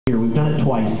done it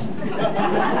twice.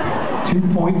 2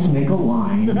 points make a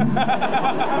line.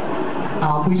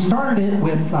 We started it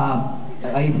with a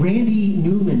Randy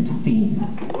Newman theme.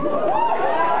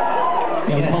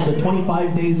 Yeah, it's called the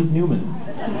 25 Days of Newman.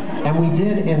 And we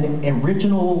did an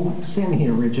original,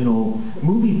 semi-original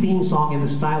movie theme song in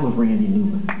the style of Randy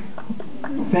Newman.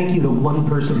 Thank you to one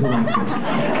person who liked it.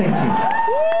 Thank you.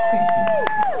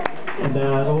 And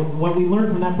what we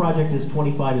learned from that project is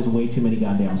 25 is way too many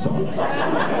goddamn songs.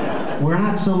 We're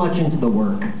not so much into the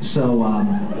work, so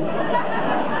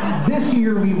this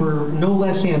year we were no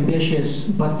less ambitious,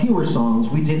 but fewer songs.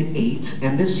 We did 8,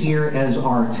 and this year as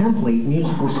our template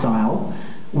musical style,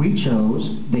 we chose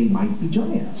They Might Be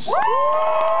Giants.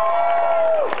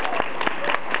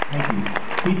 Thank you.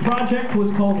 The project was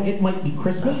called It Might Be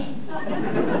Christmas.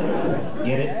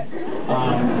 Get it?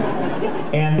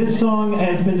 And this song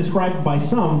has been described by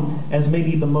some as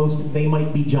maybe the most They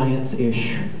Might Be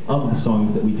Giants-ish of the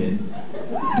songs that we did.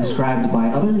 Described by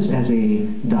others as a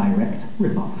direct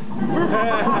ripoff.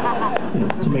 You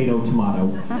know, tomato, tomato.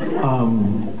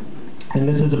 And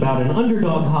this is about an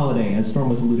underdog holiday, as Storm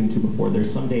was alluding to before.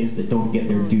 There's some days that don't get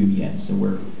their due yet, so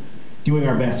we're doing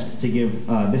our best to give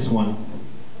this one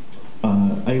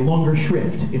a longer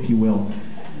shrift, if you will.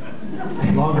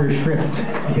 Longer Shrift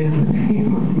is the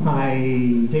name of my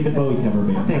David Bowie cover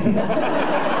band. Thank you.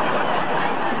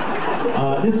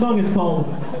 This song is called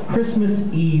Christmas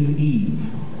Eve Eve.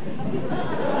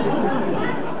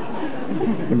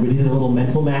 Everybody did a little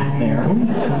mental math there.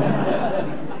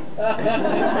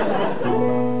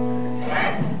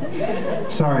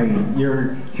 Sorry,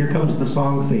 here comes the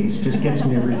song face. Just gets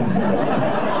me every time.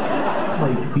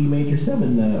 Like B major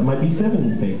 7, my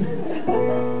B7 face.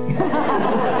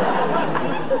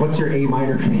 What's your A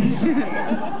minor face?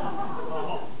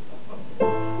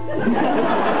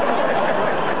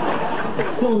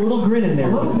 Still a little grin in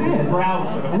there. A little bit. Brow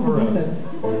sort of furrows.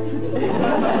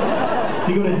 If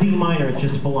you go to D minor, it's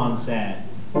just full on sad.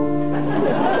 D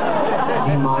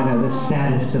minor, the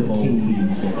saddest of keys.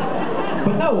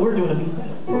 But no, we're doing a B7.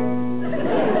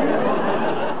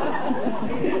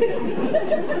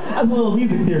 That's a little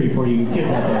music theory for you kids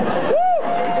out there.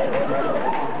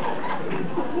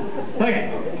 Okay.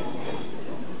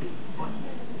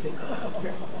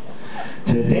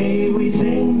 Today we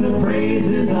sing the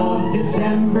praises of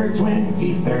December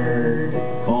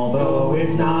 23rd, although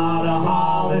it's not a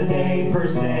holiday per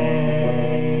se.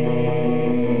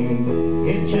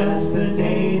 It's just the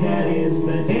day that is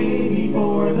the day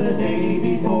before the day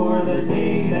before the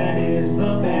day that is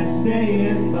the best day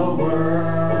in the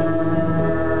world.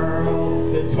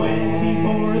 The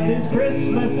 24th is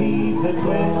Christmas Eve, the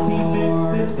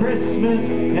 25th is Christmas,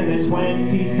 and the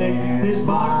 26th is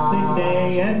Boxing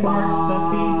Day, and March the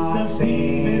Feast of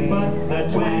Stephen, but the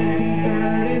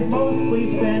 23rd is mostly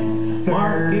spent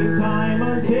marking time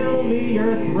until the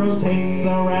earth rotates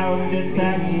around its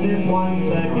axis once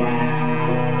again.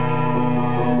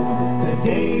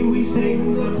 Today we sing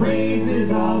the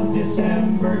praises of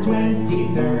December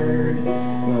 23rd,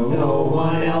 though no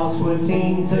one else would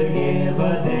seem to give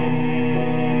a damn.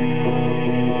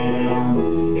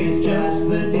 It's just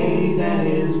the day that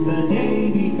is the day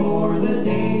before the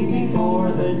day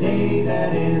before the day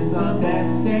that is the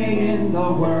best day in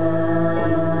the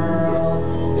world.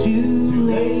 Too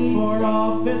late for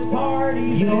office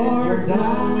parties, you're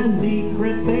done with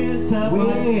Secret Santa,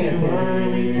 but too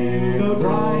early to go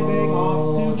driving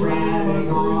off to grandma's,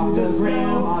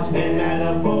 and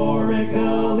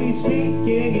metaphorically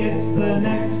speaking, it's the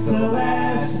next to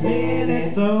last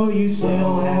minute, so you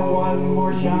still have one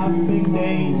more shopping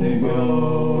day to go.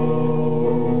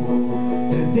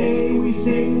 Today we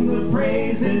sing the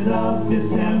praises of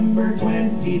December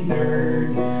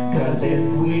 23rd, 'cause if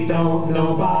we don't,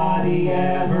 nobody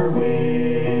ever will.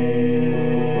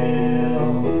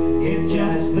 It's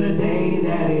just the day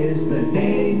that is the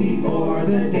day before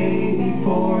the day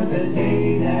before the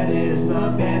day that is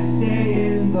the best day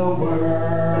in the world.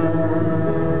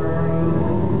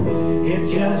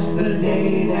 It's just the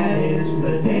day that is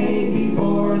the day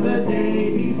before the day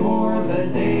before the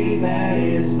day that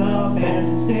is the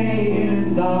best day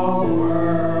in the world.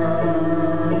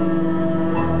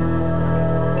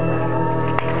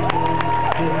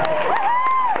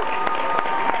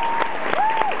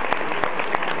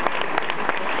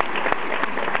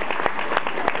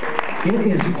 It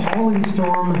is Pauly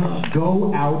Storm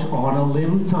Go Out on a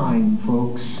Limb time,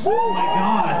 folks. Oh my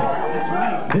God, that's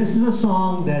right. This is a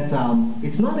song that,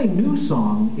 it's not a new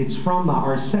song, it's from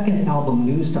our second album,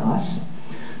 News to Us,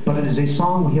 but it is a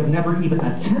song we have never even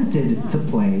attempted to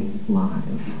play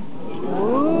live.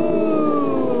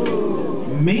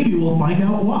 Maybe we'll find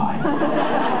out why.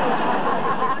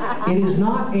 It is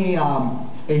not a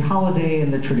holiday in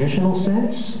the traditional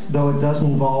sense, though it does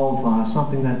involve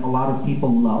something that a lot of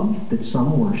people love, that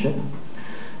some worship.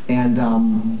 And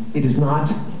it is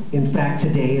not, in fact,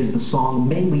 today as the song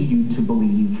may lead you to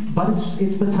believe, but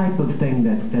it's the type of thing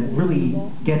that really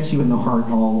gets you in the heart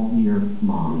all year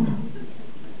long.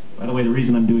 By the way, the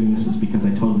reason I'm doing this is because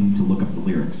I totally need to look up the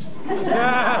lyrics. Because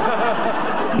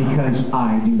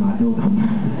I do not know them.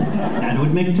 That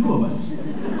would make two of us.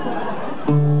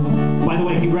 By the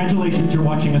way, congratulations, you're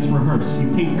watching us rehearse. You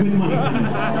paid good money for this.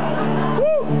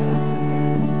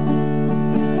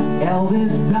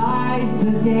 Elvis died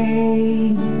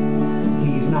today.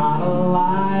 He's not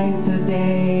alive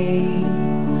today.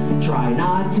 Try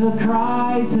not to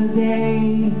cry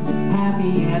today.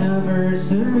 Happy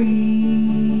anniversary.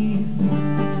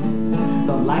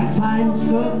 The lifetime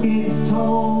took its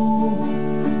toll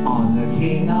on the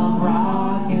king of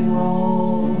rock and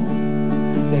roll.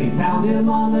 They found him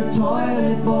on the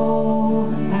toilet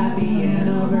bowl. Happy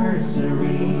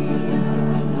anniversary.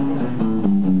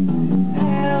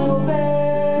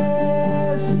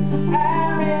 Elvis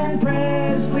Aaron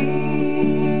Presley.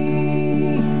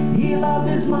 He loved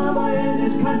his mama and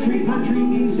his country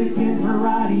music and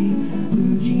variety,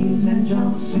 blue jeans and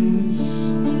jumpsuits.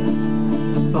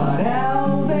 But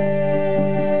Elvis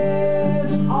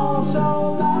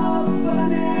also loved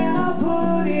banana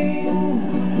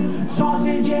pudding,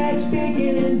 sausage, eggs,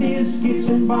 bacon, and biscuits,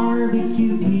 and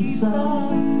barbecue pizza,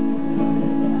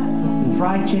 and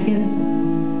fried chicken,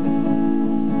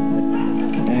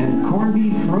 and corned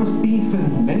beef, roast beef,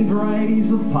 and many varieties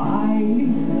of pie.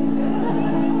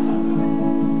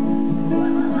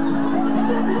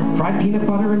 Fried peanut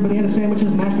butter and banana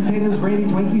sandwiches, mashed potatoes, gravy,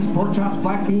 Twinkies, pork chops,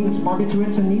 black beans,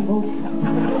 barbiturates, and meatloaf.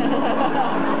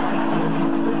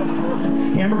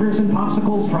 Hamburgers and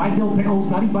popsicles, fried dill pickles,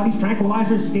 nutty buddies,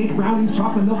 tranquilizers, steak, brownies,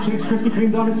 chocolate milkshakes, Krispy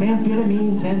Kreme donuts,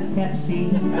 amphetamines, and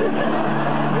Pepsi.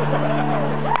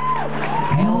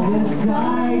 Elvis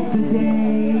died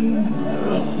today.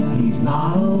 He's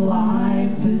not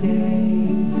alive today.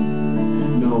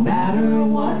 No matter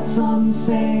what some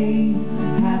say,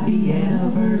 happy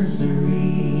anniversary.